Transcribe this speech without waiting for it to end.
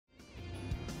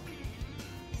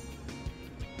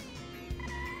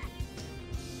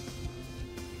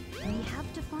We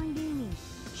have to find Amy.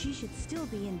 She should still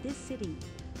be in this city.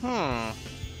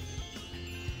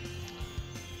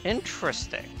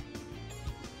 Interesting.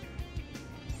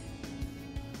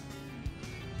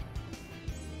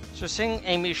 So seeing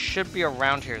Amy should be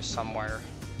around here somewhere.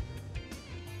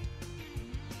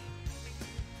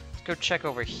 Let's go check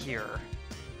over here.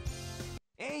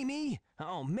 Amy?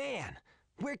 Oh man,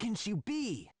 where can she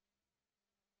be?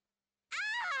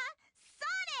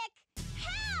 Sonic!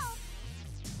 Help!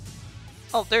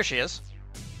 Oh, there she is.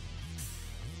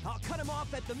 I'll cut him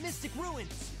off at the Mystic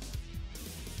Ruins.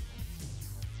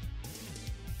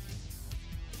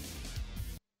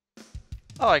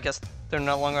 Oh, I guess they're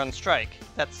no longer on strike.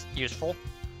 That's useful.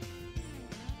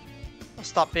 I'll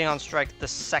stop being on strike the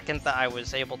second that I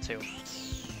was able to. Let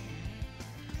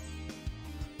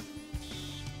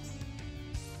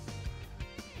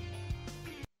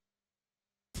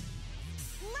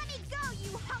me go,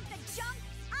 you hunk of junk!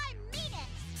 I mean it!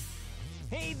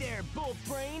 Hey there, Bull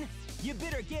Brain! You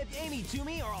better give Amy to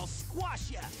me or I'll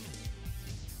squash ya!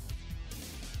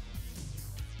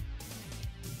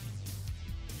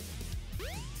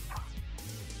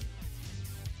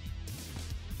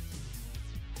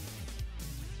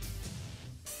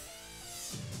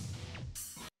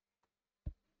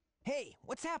 Hey,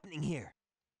 what's happening here?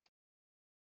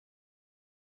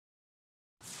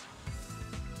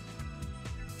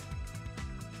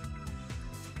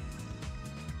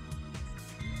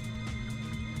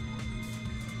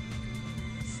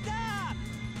 Stop!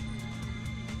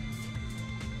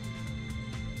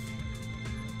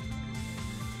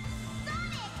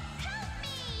 Sonic, help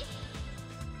me!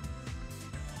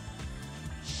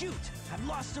 Shoot! I've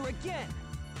lost her again!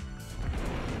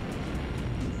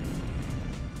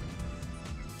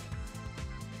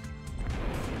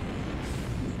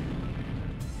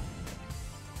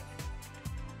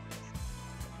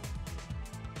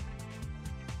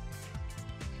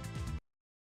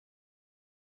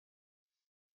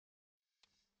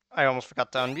 I almost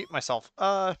forgot to unmute myself.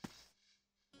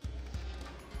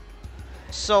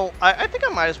 So, I think I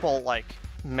might as well, like,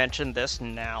 mention this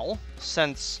now,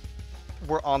 since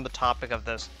we're on the topic of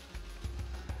this.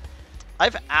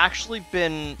 I've actually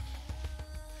been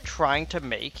trying to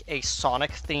make a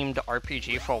Sonic-themed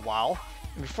RPG for a while.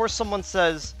 And before someone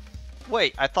says,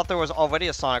 wait, I thought there was already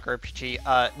a Sonic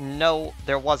RPG. No,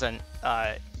 there wasn't.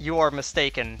 You are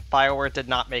mistaken. BioWare did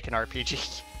not make an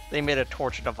RPG. They made a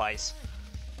torture device.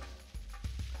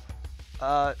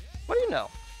 What do you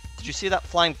know? Did you see that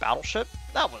flying battleship?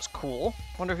 That was cool.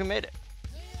 Wonder who made it.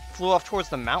 Flew off towards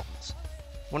the mountains.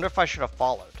 Wonder if I should have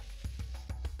followed.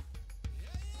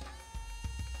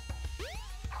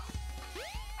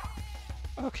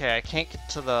 Okay, I can't get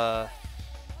to the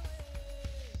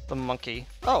monkey.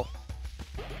 Oh.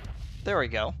 There we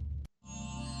go.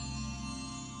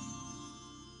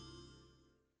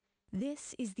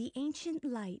 This is the ancient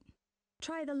light.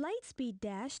 Try the light speed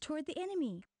dash toward the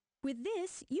enemy. With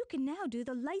this, you can now do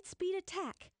the light speed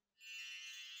attack.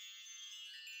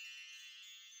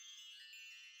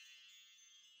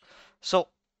 So,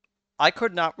 I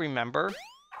could not remember.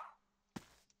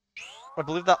 I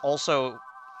believe that also...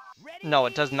 No,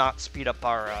 it does not speed up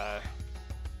our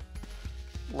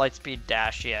light speed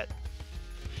dash yet.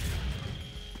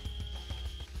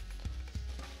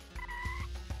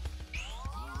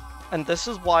 And this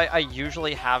is why I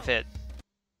usually have it,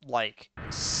 like,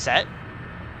 set.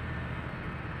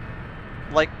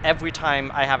 Like, every time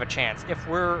I have a chance. If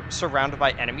we're surrounded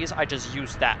by enemies, I just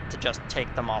use that to just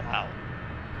take them all out.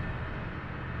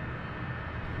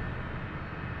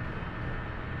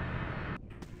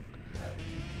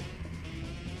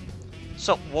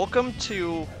 So, welcome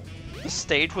to the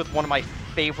stage with one of my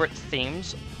favorite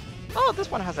themes. Oh, this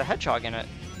one has a hedgehog in it.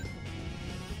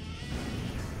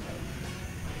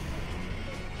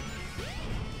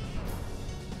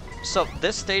 So,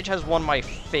 this stage has one of my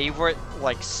favorite,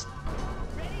 like,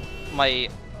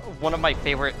 one of my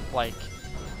favorite, like,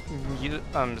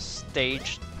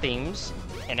 stage themes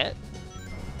in it.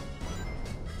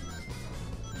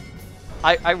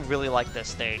 I really like this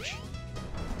stage.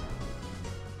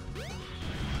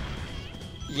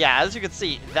 Yeah, as you can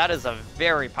see, that is a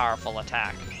very powerful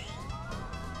attack.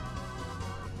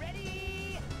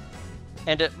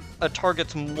 And it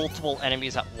targets multiple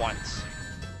enemies at once.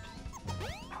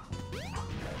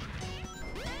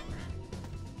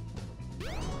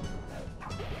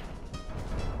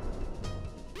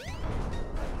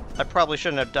 I probably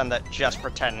shouldn't have done that just for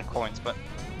 10 coins, but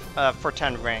for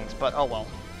 10 rings, but oh well.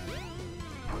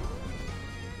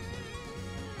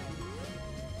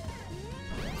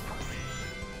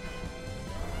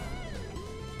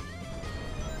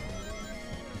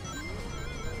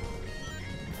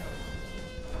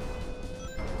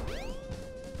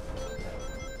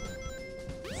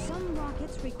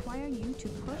 require you to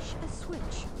push a switch.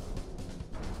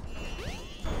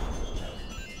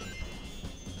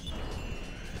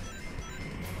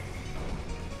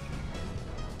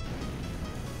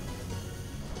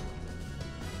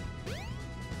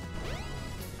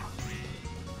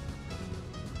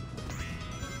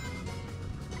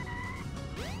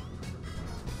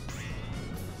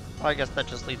 Oh, I guess that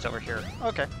just leads over here.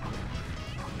 Okay.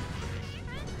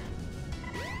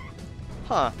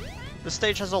 Huh. The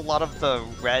stage has a lot of the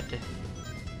red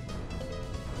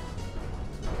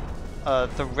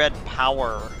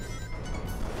power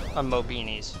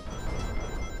Mobinis.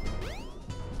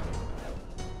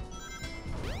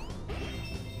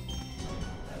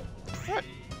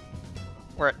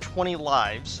 We're at 20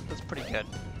 lives. That's pretty good.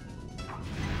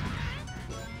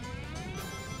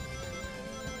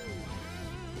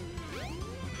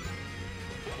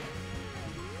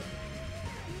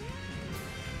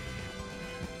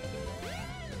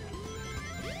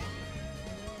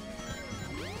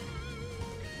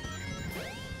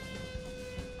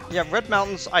 Yeah, Red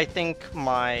Mountain's, I think,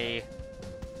 my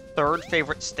third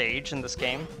favorite stage in this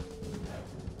game.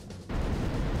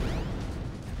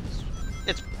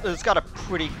 It's got a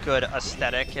pretty good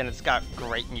aesthetic, and it's got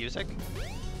great music.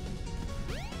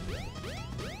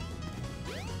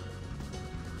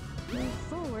 Move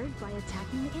forward by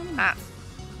attacking the enemy. Ah.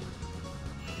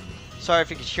 Sorry if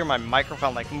you could hear my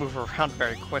microphone, like, move around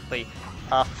very quickly.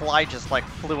 A fly just, like,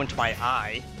 flew into my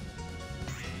eye.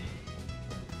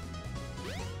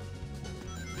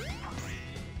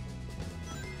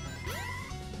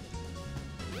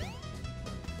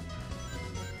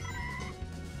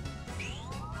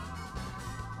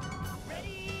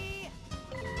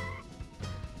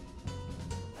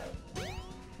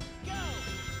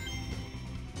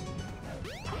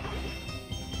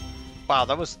 Wow,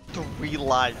 that was 3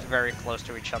 lives very close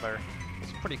to each other.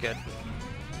 It's pretty good.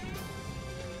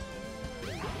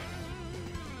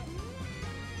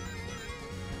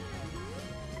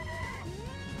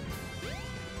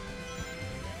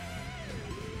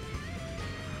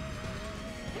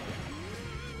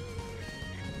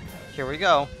 Here we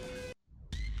go.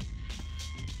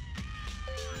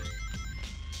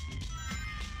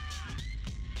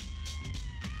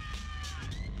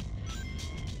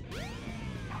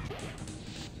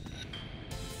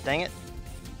 Dang it.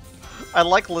 I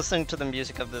like listening to the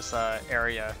music of this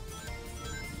area.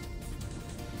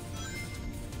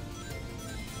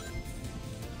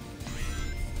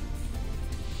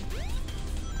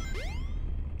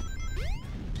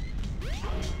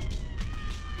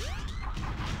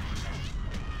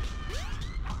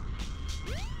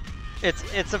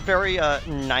 It's a very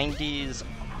 90s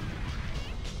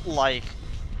like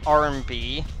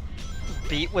R&B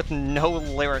beat with no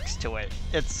lyrics to it.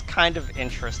 It's kind of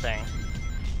interesting.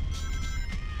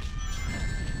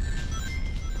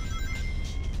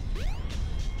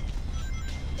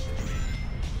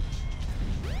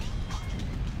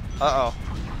 Uh-oh.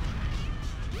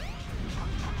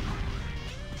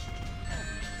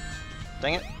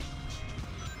 Dang it.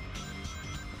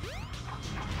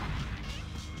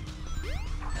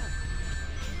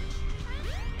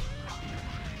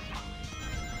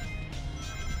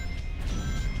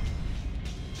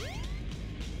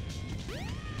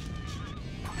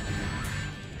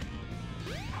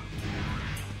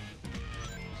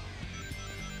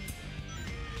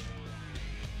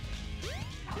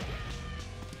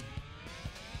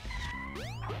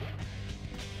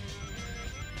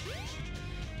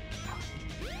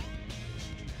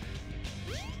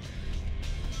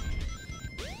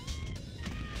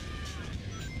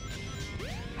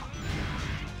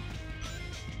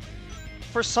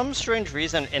 For some strange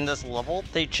reason in this level,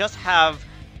 they just have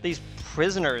these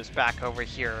prisoners back over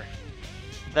here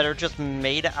that are just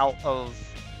made out of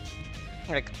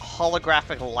like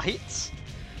holographic lights,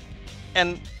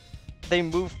 and they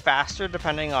move faster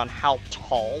depending on how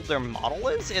tall their model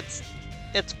is. It's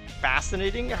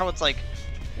fascinating how it's like,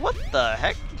 what the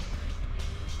heck?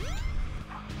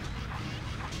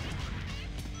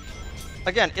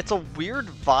 Again, it's a weird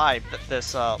vibe that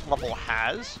this level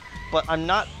has, but I'm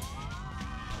not...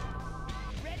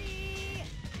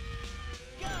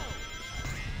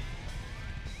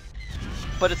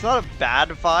 But it's not a bad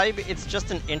vibe, it's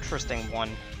just an interesting one.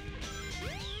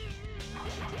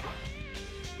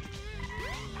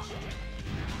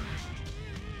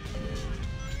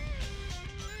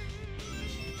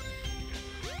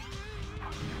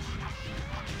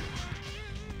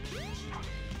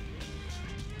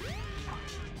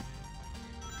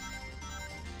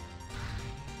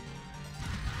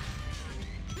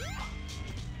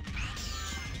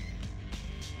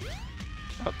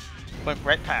 Oh, went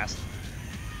right past.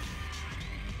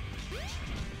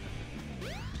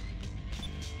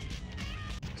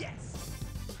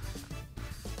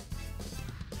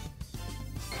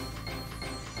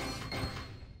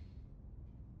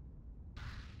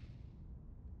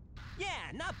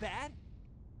 bad.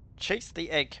 Chase the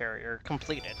egg carrier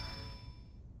completed.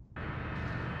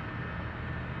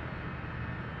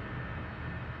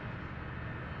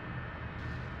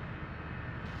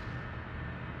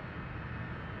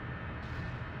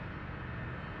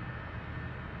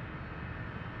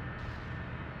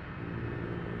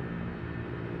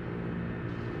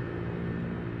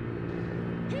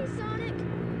 Hey, Sonic!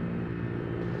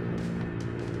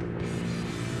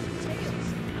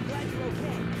 Tails, I'm glad you're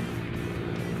okay.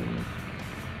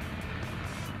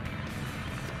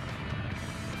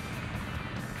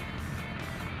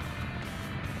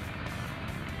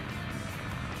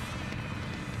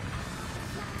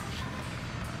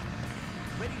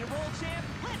 Ready to roll, champ?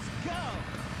 Let's go!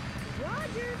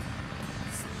 Roger!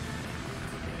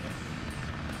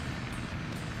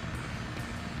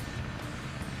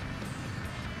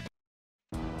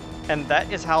 And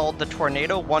that is how the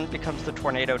Tornado 1 becomes the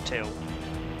Tornado 2.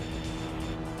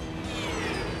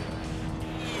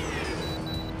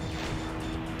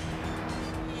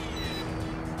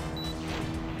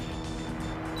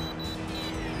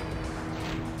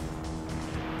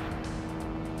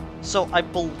 So I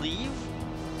believe,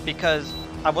 because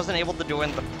I wasn't able to do it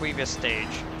in the previous stage,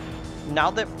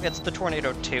 now that it's the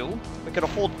Tornado 2, we could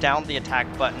hold down the attack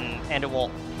button and it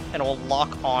will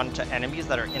lock on to enemies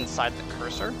that are inside the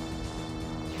cursor.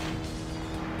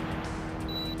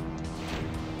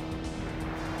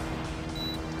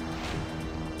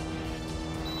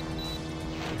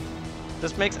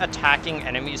 This makes attacking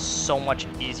enemies so much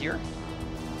easier.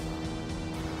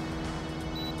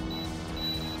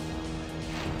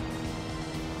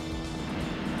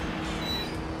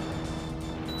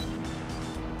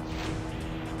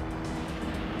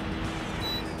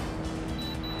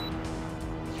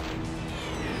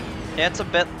 Yeah, it's a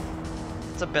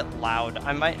bit loud.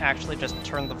 I might actually just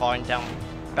turn the volume down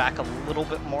back a little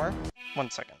bit more.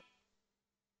 1 second.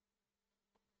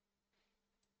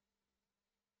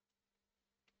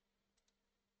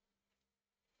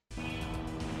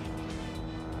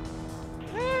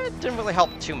 It didn't really help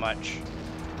too much.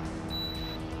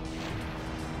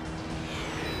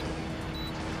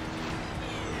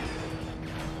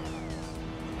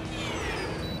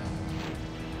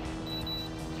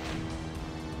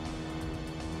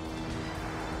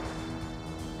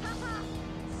 Haha,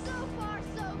 so far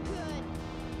so good.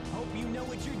 Hope you know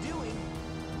what you're doing.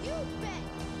 You bet.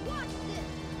 Watch this.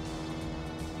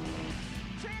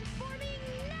 Transforming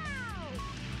now.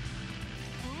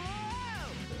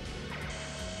 Whoa!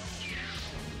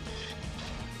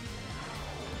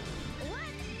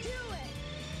 Let's do it.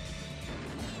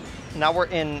 Now we're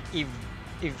in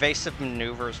evasive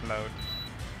maneuvers mode.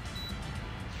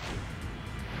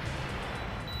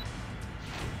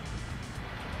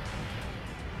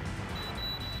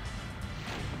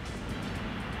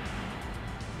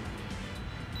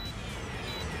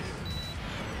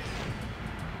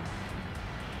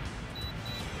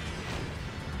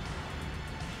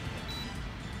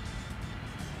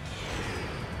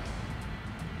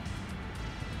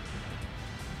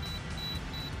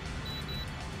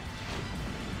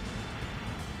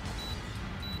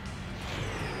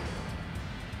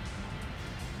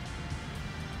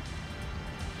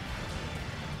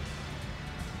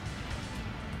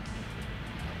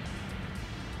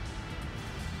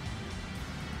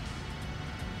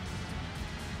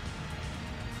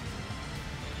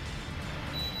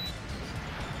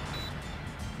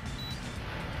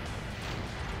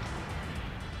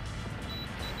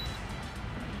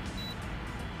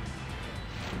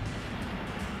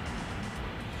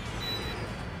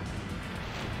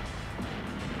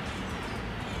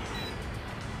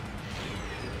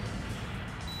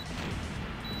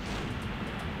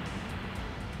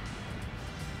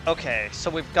 Okay, so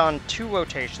we've gone 2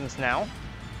 rotations now.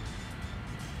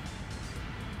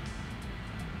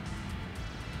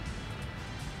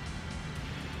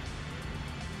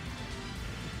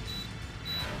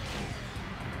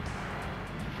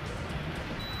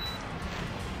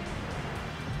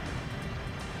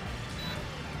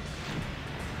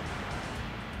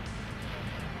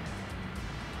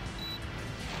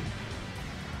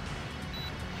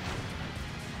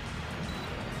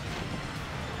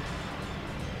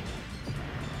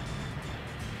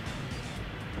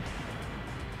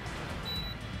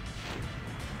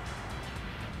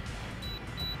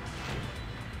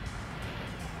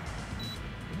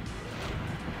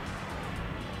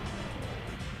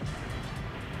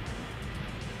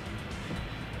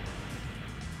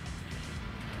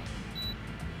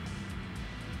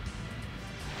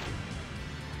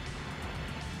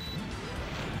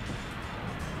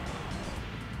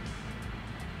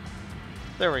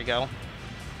 There we go.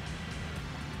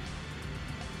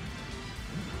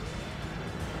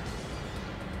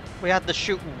 We had to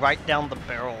shoot right down the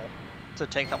barrel to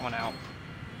take that one out.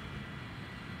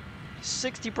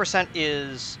 60%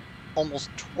 is almost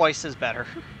twice as better.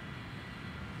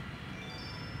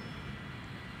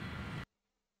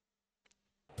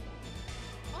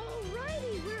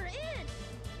 Alrighty, we're in!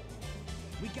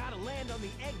 We gotta land on the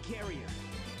egg carrier.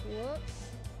 Whoops.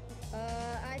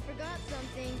 I forgot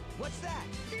something. What's that?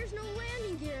 There's no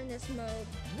landing gear in this mode.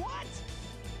 What?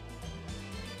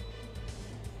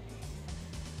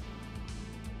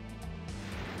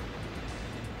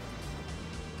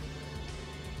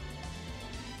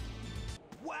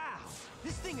 Wow,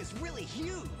 this thing is really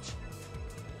huge.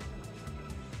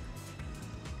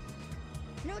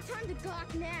 No time to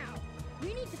gawk now.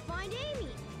 We need to find Amy.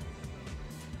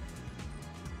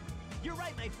 You're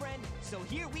right, my friend. So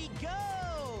here we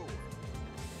go.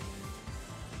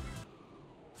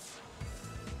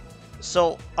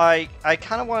 So I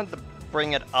kind of wanted to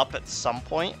bring it up at some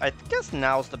point. I guess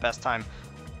now's the best time.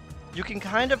 You can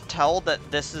kind of tell that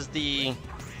this is the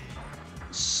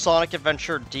Sonic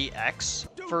Adventure DX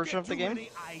version of the game.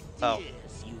 Oh.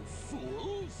 You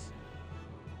fools!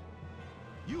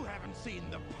 You haven't seen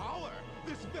the power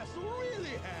this vessel really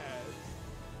has!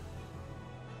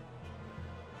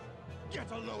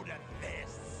 Get a load of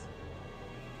this!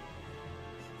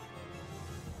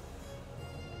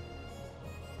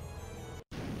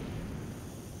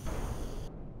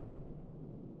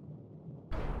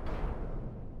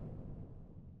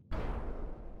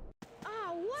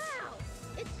 Oh, wow!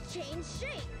 It's changed shape.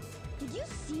 Did you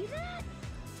see that?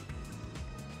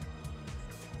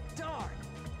 Darn!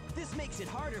 This makes it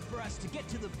harder for us to get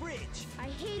to the bridge. I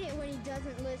hate it when he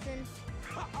doesn't listen.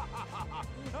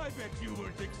 I bet you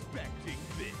weren't expecting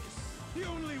this. The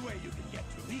only way you can get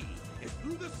to me is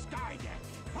through the sky deck.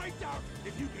 I doubt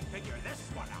if you can figure this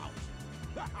one out.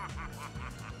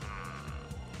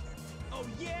 Oh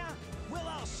yeah? Well,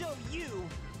 I'll show you.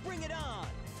 Bring it on.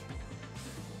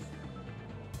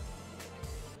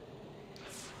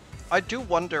 I do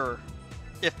wonder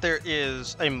if there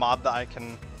is a mod that I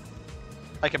can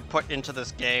put into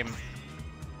this game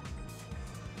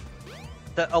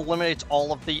that eliminates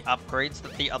all of the upgrades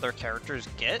that the other characters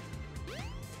get,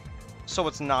 so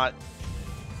it's not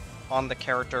on the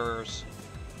character's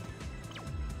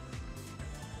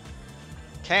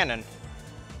canon.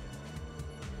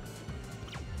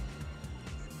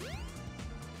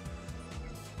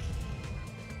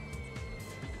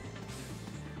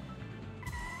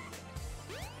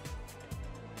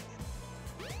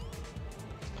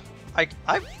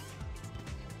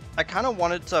 I kind of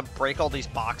wanted to break all these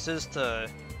boxes to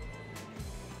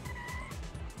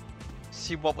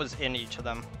see what was in each of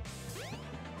them.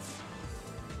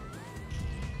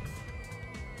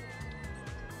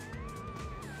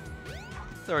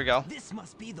 There we go. This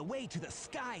must be the way to the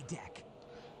sky deck.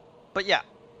 But yeah,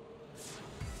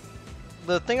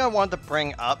 the thing I wanted to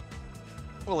bring up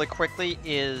really quickly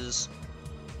is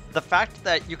the fact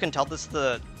that you can tell this is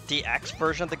the DX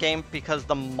version of the game because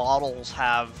the models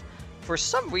have, for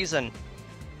some reason,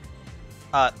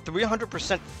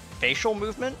 300% facial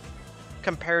movement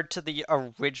compared to the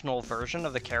original version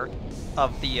of the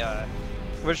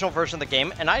original version of the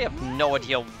game, and I have no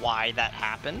idea why that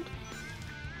happened.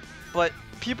 But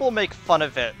people make fun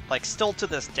of it, like, still to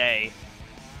this day.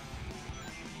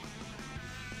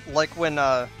 Like when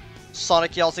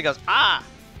Sonic yells, he goes, "Ah!"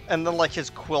 And then, like, his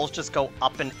quills just go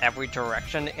up in every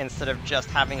direction instead of just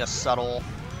having a subtle,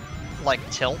 like,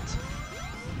 tilt.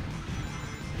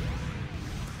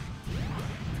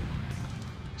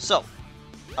 So,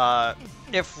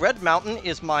 if Red Mountain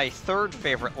is my third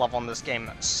favorite level in this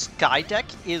game, Sky Deck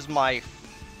is my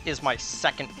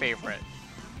second favorite.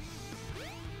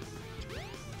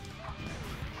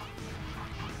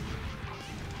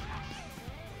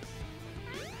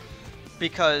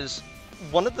 Because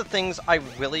one of the things I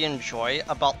really enjoy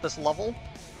about this level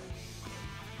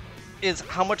is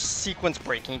how much sequence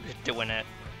breaking you can do in it.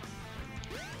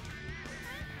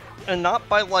 And not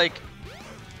by, like...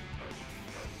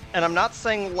 And I'm not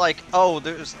saying, like, oh,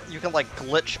 you can, like,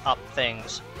 glitch up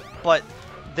things. But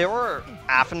there are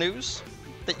avenues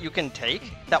that you can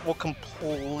take that will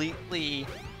completely,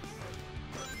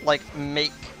 like,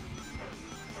 make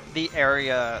the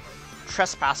area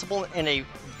trespassable in a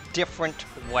different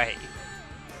way.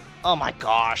 Oh my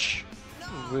gosh.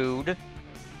 Rude.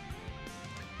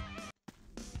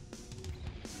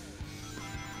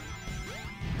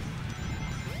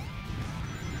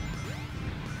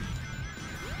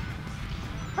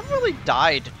 I haven't really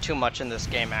died too much in this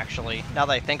game, actually, now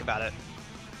that I think about it.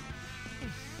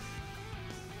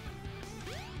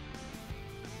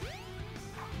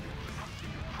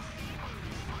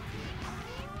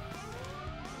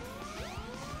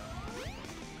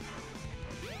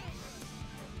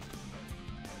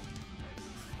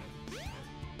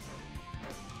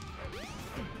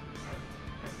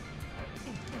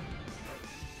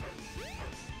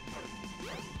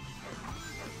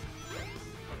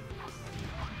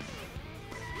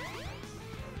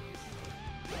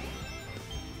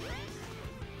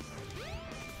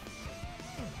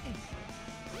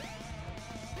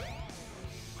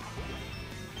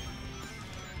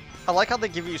 I like how they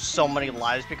give you so many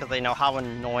lives because they know how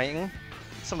annoying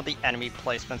some of the enemy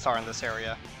placements are in this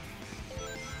area.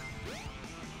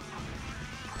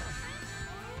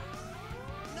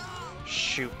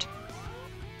 Shoot.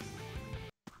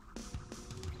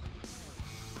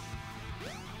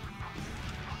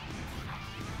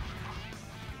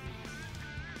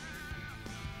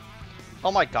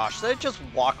 Oh my gosh, did I just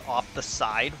walk off the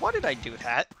side? Why did I do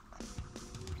that?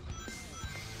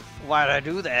 Why did I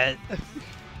do that?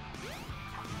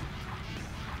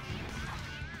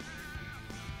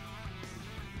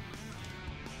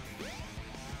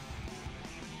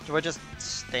 Do I just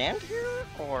stand here,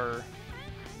 or...?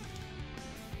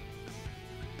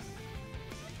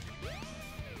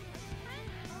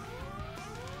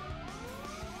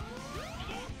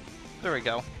 There we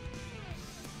go.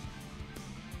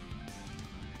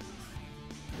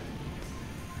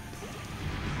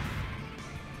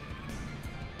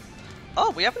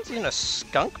 Oh, we haven't seen a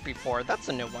skunk before. That's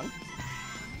a new one.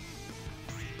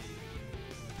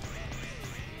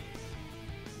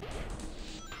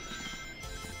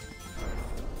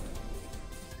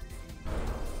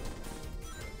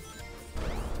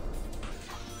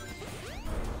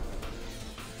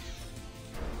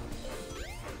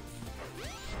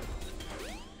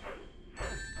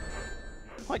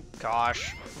 Oh my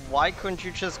gosh, why couldn't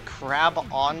you just grab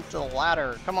onto the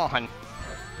ladder? Come on.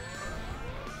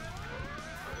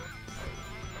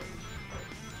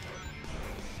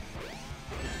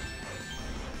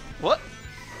 What?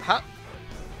 How?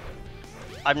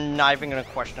 I'm not even gonna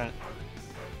question it.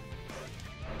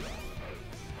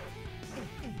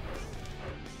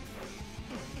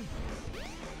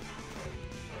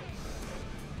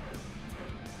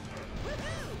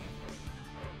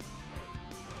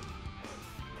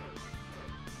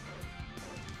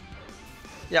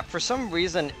 Yeah, for some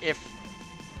reason, if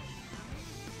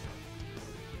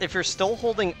you're still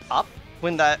holding up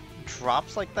when that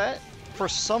drops like that, for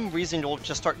some reason you'll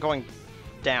just start going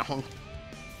down.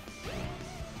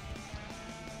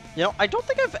 You know, I don't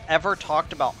think I've ever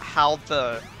talked about how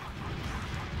the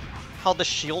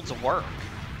shields work.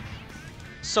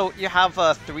 So you have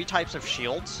 3 types of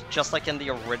shields, just like in the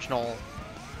original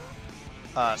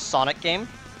Sonic game.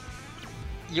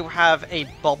 You have a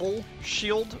bubble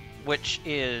shield, which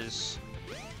is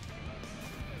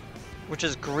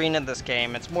green in this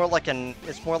game. It's more like an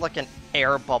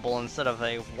air bubble instead of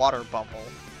a water bubble.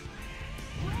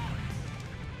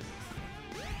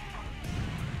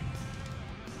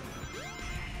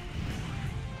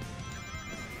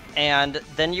 And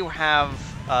then you have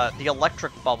the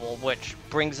electric bubble, which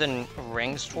brings in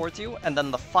rings towards you, and then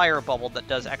the fire bubble that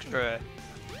does extra,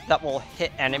 that will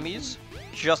hit enemies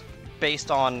just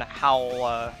based on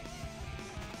how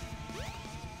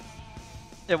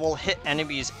it will hit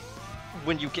enemies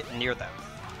when you get near them.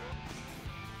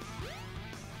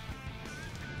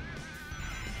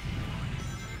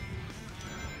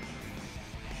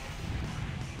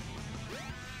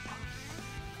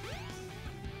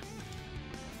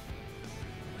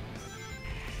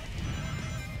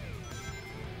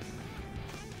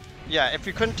 Yeah, if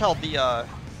you couldn't tell, the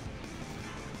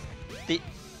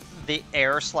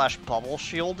air/bubble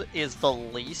shield is the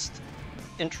least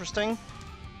interesting,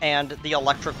 and the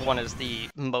electric one is the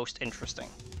most interesting.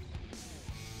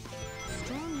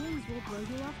 Strong winds will blow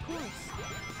you off course.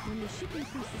 When the ship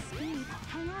increases speed,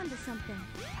 hang on to something.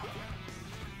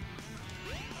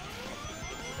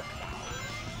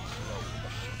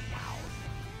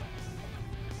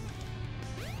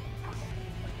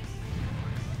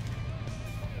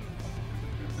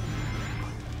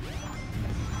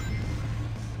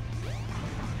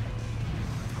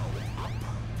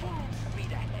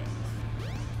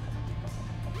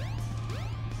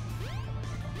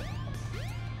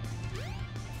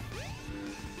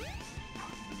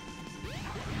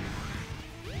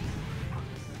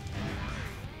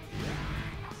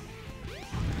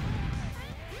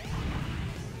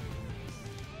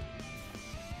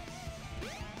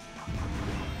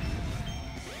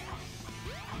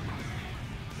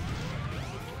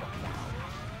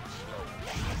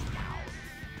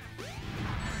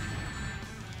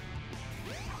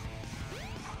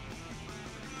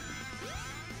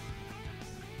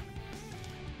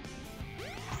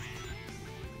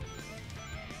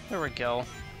 There we go.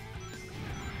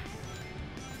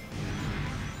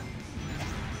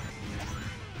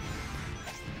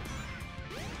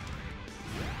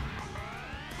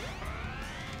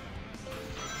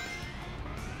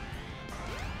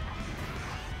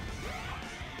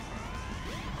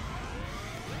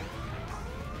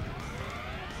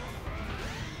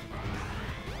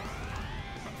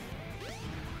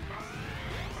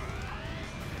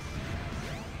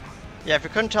 Yeah, if you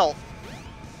couldn't tell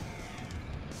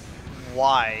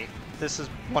why this is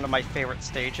one of my favorite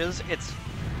stages, it's...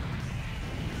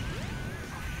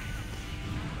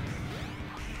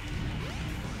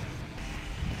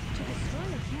 To destroy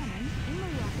a cannon, aim a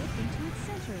rocket into its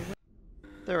center.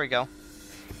 There we go.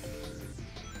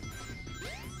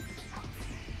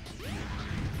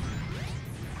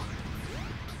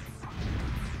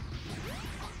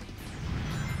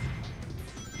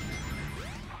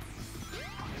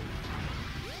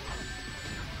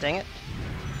 Dang it.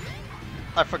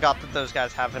 I forgot that those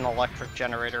guys have an electric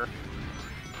generator.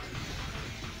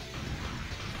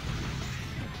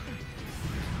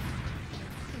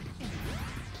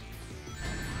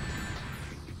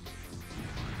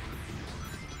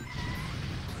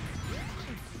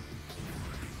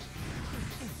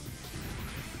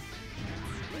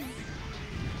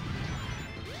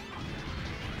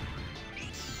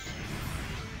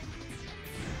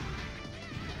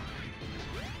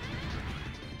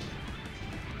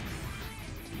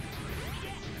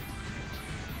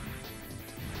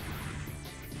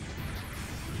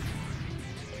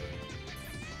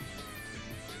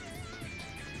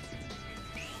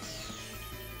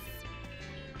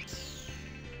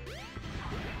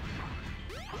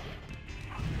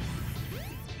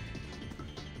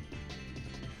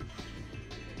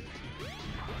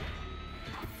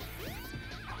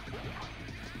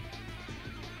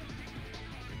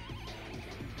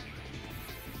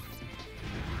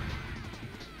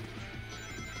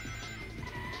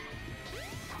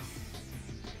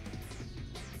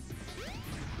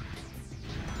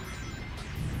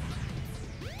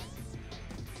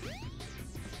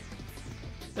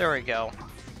 There we go.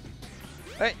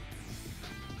 Hey!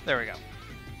 There we go.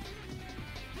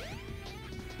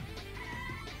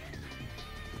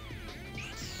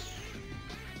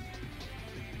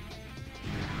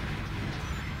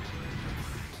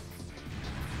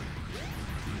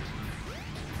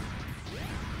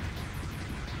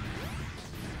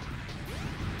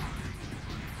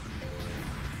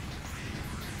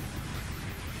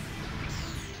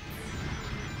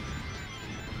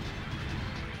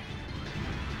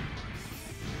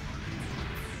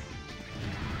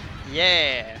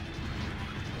 Yeah!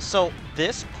 So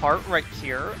this part right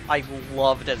here, I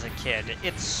loved as a kid.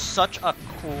 It's such a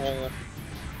cool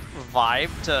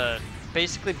vibe to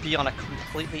basically be on a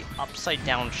completely upside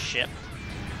down ship.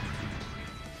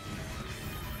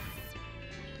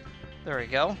 There we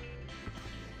go.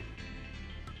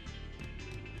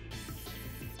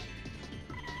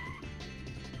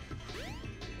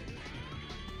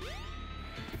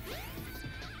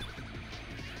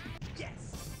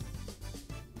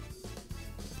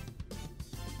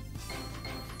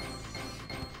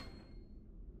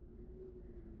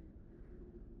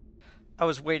 I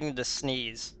was waiting to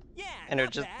sneeze, Yeah, and it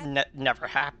not just bad. never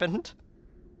happened.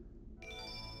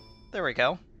 There we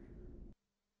go.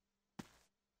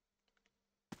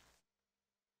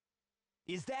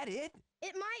 Is that it?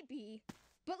 It might be.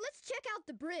 But let's check out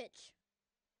the bridge.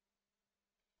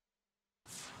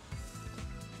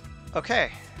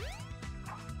 Okay.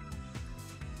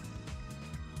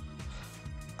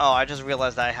 Oh, I just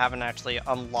realized that I haven't actually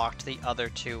unlocked the other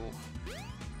two.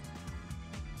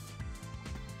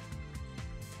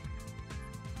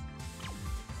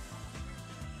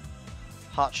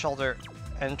 Hot shoulder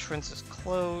entrance is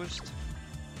closed.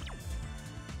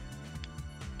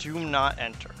 Do not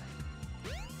enter.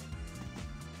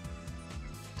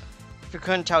 If you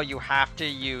couldn't tell, you have to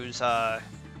use an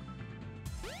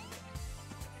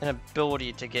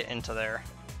ability to get into there.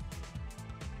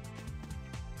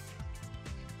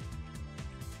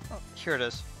 Oh, here it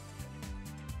is.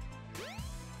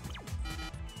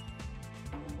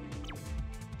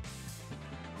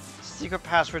 Secret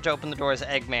password to open the door is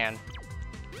Eggman.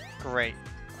 Great.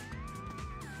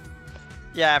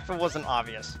 Yeah, if it wasn't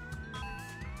obvious.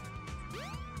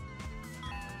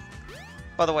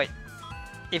 By the way,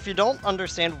 if you don't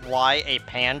understand why a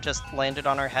pan just landed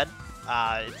on our head,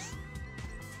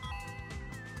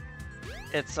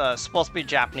 it's supposed to be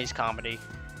Japanese comedy.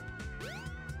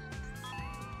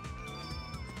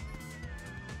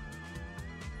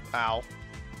 Ow.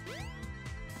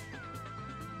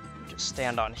 Just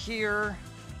stand on here.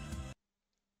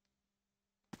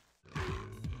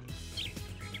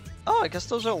 Oh, I guess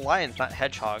those are lions, not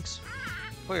hedgehogs.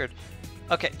 Weird.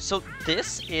 Okay, so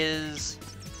this is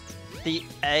the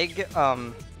egg,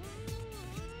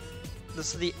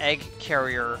 this is the egg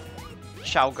carrier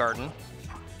Chow Garden.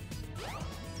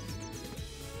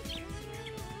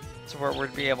 So where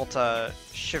we'd be able to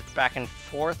shift back and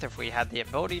forth if we had the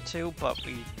ability to, but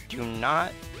we do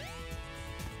not.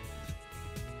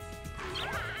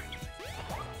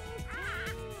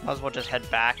 Might as well just head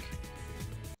back.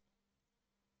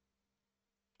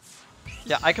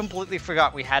 Yeah, I completely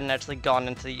forgot we hadn't actually gone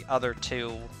into the other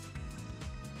two.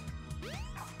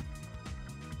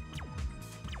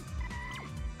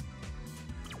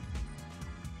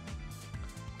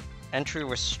 Entry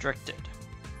restricted.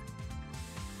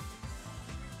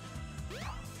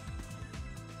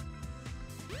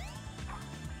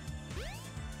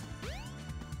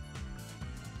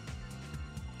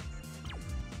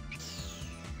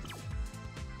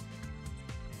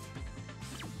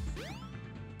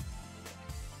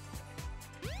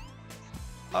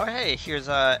 Oh hey, here's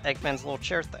Eggman's little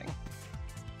chair thing.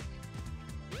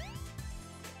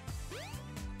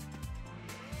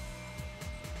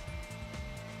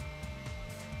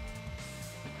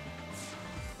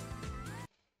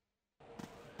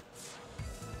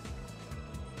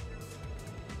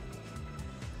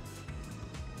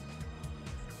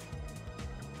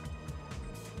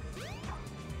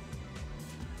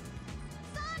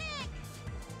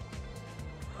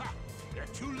 Ha! They're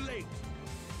too late.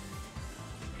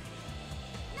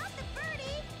 Not the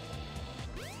birdie!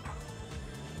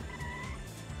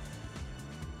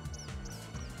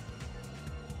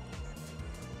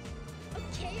 A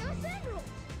Chaos Emerald!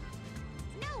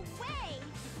 No way!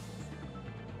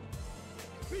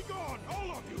 Be gone,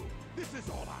 all of you! This is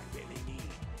all I really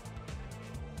need.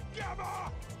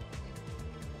 Gamma!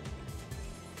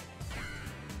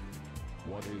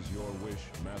 What is your wish,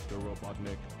 Master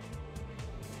Robotnik?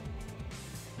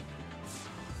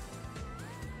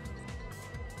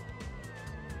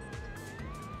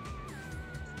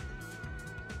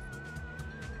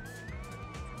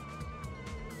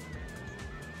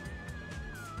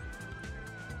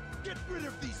 Get rid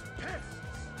of these pests!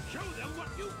 Show them what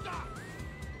you've got!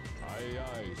 Aye,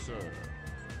 aye, sir.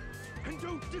 And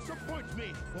don't disappoint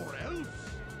me, or else...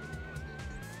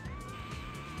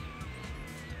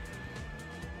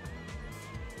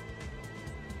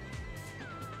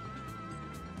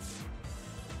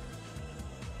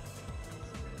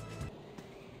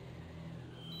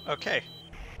 Okay.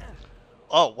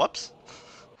 Oh, whoops.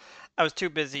 I was too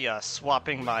busy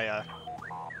swapping my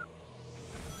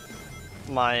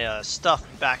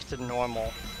stuff back to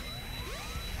normal.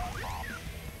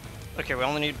 Okay, we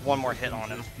only need one more hit on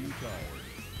him.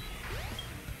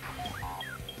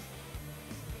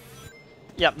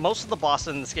 Yeah, most of the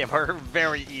bosses in this game are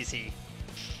very easy.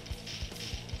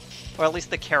 Or at least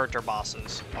the character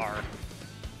bosses are.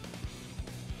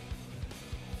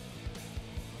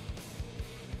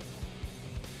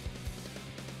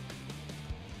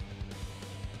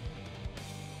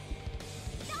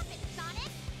 Stop it,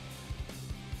 Sonic!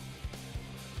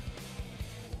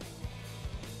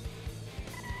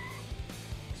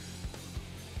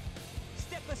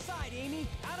 Step aside, Amy!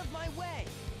 Out of my way!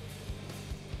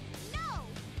 No!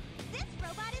 This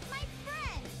robot is my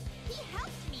friend! He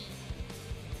helped me!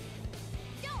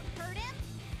 Don't hurt him!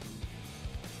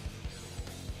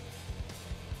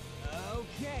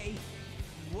 Okay.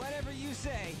 Whatever you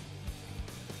say.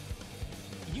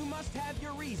 You must have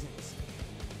your reasons.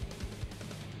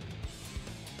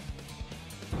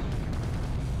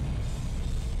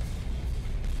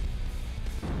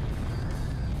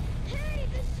 Hey,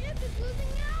 the ship is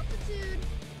losing altitude!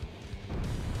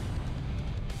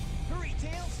 Hurry,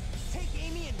 Tails! Take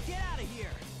Amy and get out of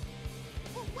here!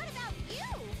 Well, what about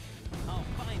you? I'll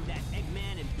find that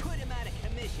Eggman and put him out of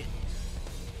commission.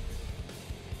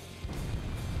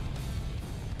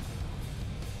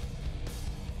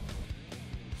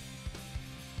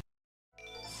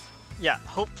 Yeah,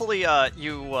 hopefully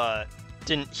you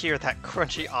didn't hear that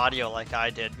crunchy audio like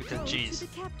I did, because Go geez. to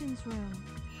the captain's room.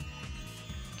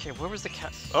 Okay, where was the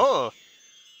cat? Oh!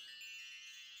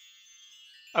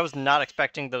 I was not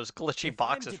expecting those glitchy If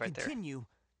boxes I'm to right there. continue,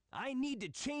 I need to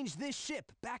change this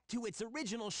ship back to its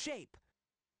original shape.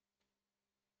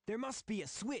 There must be a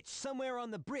switch somewhere on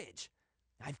the bridge.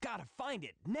 I've got to find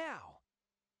it now.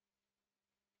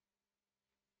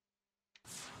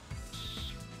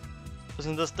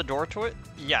 Isn't this the door to it?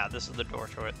 Yeah, this is the door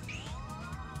to it.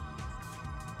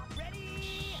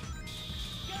 Ready?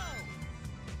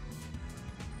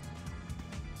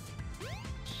 Go!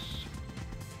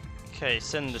 Okay,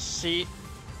 send the seat.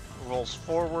 Rolls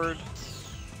forward.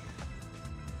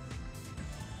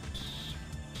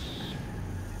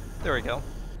 There we go.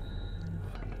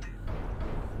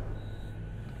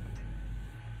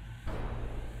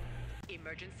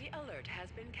 Emergency alert has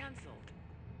been cancelled.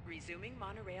 Resuming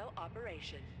monorail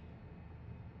operation.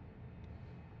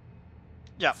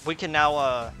 Yeah, we can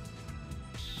now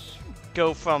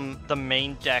go from the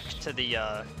main deck to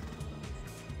the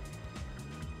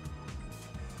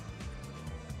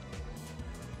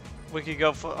We could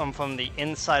go from the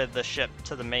inside of the ship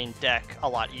to the main deck a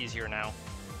lot easier now.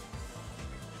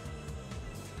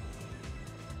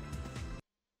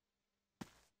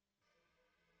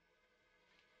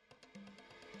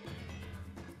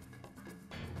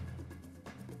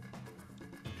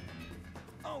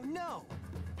 Oh no!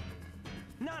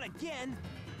 Not again!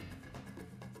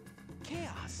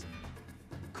 Chaos!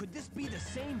 Could this be the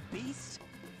same beast?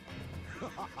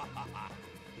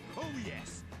 Oh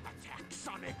yes! Attack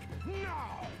Sonic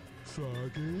now!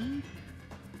 Froggy?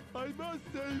 I must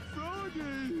say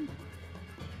Froggy!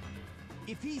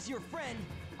 If he's your friend,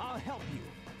 I'll help you.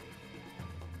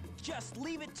 Just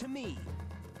leave it to me.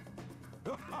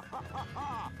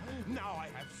 Now I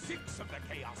have 6 of the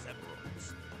Chaos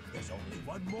Emeralds. There's only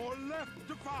one more left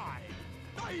to find.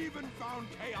 I even found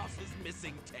Chaos's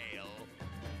missing tail.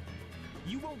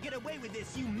 You won't get away with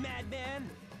this, you madman!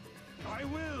 I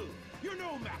will. You're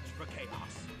no match for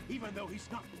Chaos, even though he's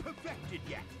not perfected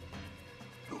yet.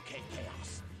 Okay,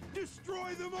 Chaos.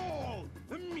 Destroy them all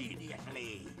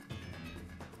immediately.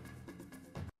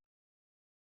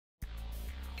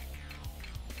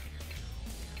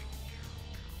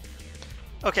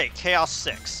 Okay, Chaos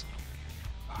 6.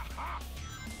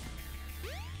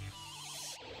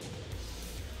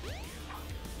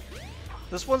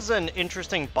 This one's an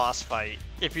interesting boss fight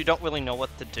if you don't really know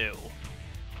what to do.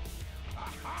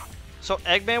 So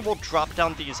Eggman will drop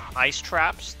down these ice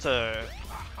traps to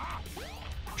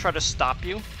try to stop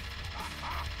you.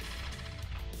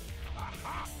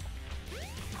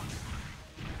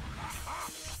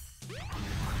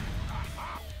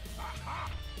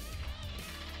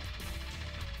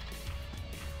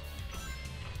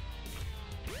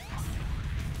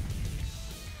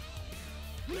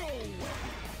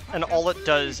 And all it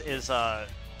does is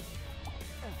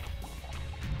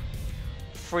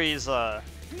freeze No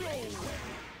way!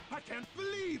 I can't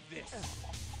believe this!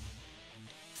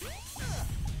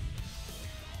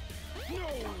 No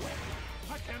way!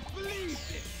 I can't believe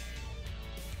this!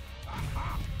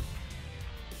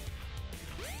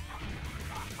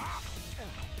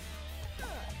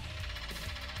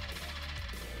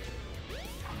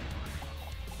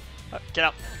 get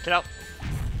out, get out.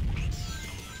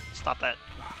 Stop that.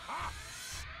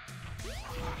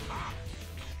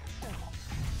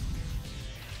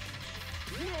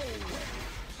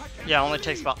 Yeah, it only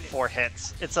takes about 4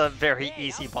 hits. It's a very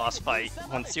easy boss fight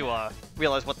once you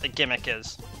realize what the gimmick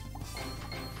is.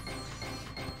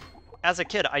 As a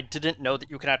kid, I didn't know that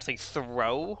you could actually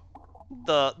throw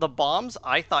the bombs.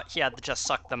 I thought he had to just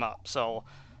suck them up, so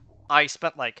I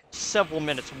spent like several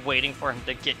minutes waiting for him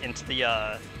to get into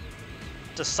the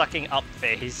sucking up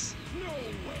phase. No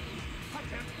way! I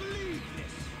can't believe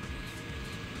this!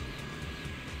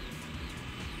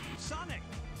 Sonic!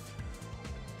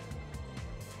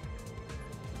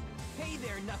 Hey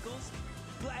there, Knuckles.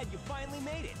 Glad you finally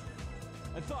made it.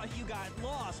 I thought you got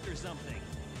lost or something.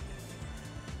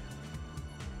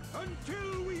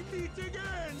 Until we meet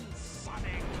again,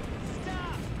 Sonic!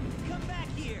 Stop! Come back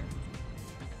here!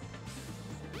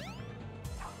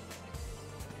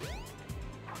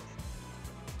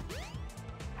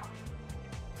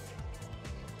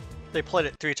 They played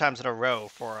it 3 times in a row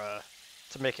for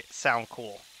to make it sound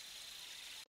cool.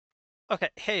 Okay,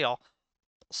 hey y'all.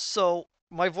 So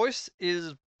my voice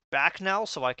is back now,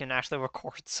 so I can actually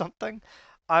record something.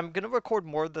 I'm gonna record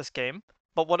more of this game,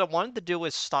 but what I wanted to do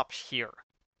is stop here.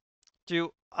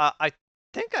 I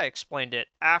think I explained it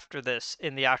after this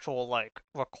in the actual like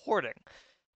recording,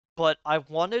 but I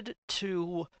wanted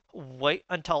to wait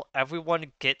until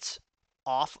everyone gets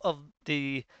off of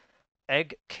the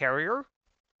egg carrier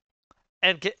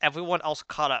and get everyone else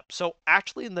caught up. So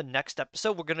actually in the next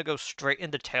episode, we're going to go straight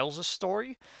into Tails'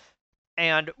 story,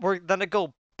 and we're going to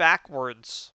go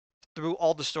backwards through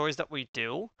all the stories that we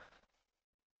do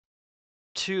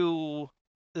to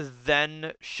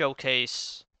then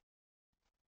showcase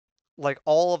like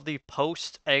all of the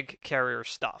post-egg carrier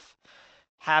stuff.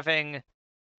 Having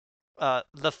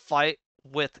the fight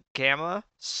with Gamma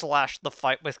 / the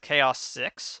fight with Chaos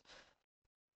 6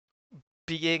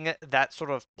 being that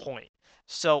sort of point.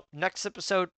 So, next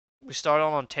episode, we start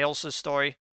on Tails'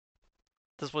 story.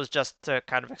 This was just to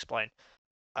kind of explain.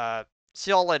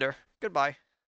 See y'all later. Goodbye.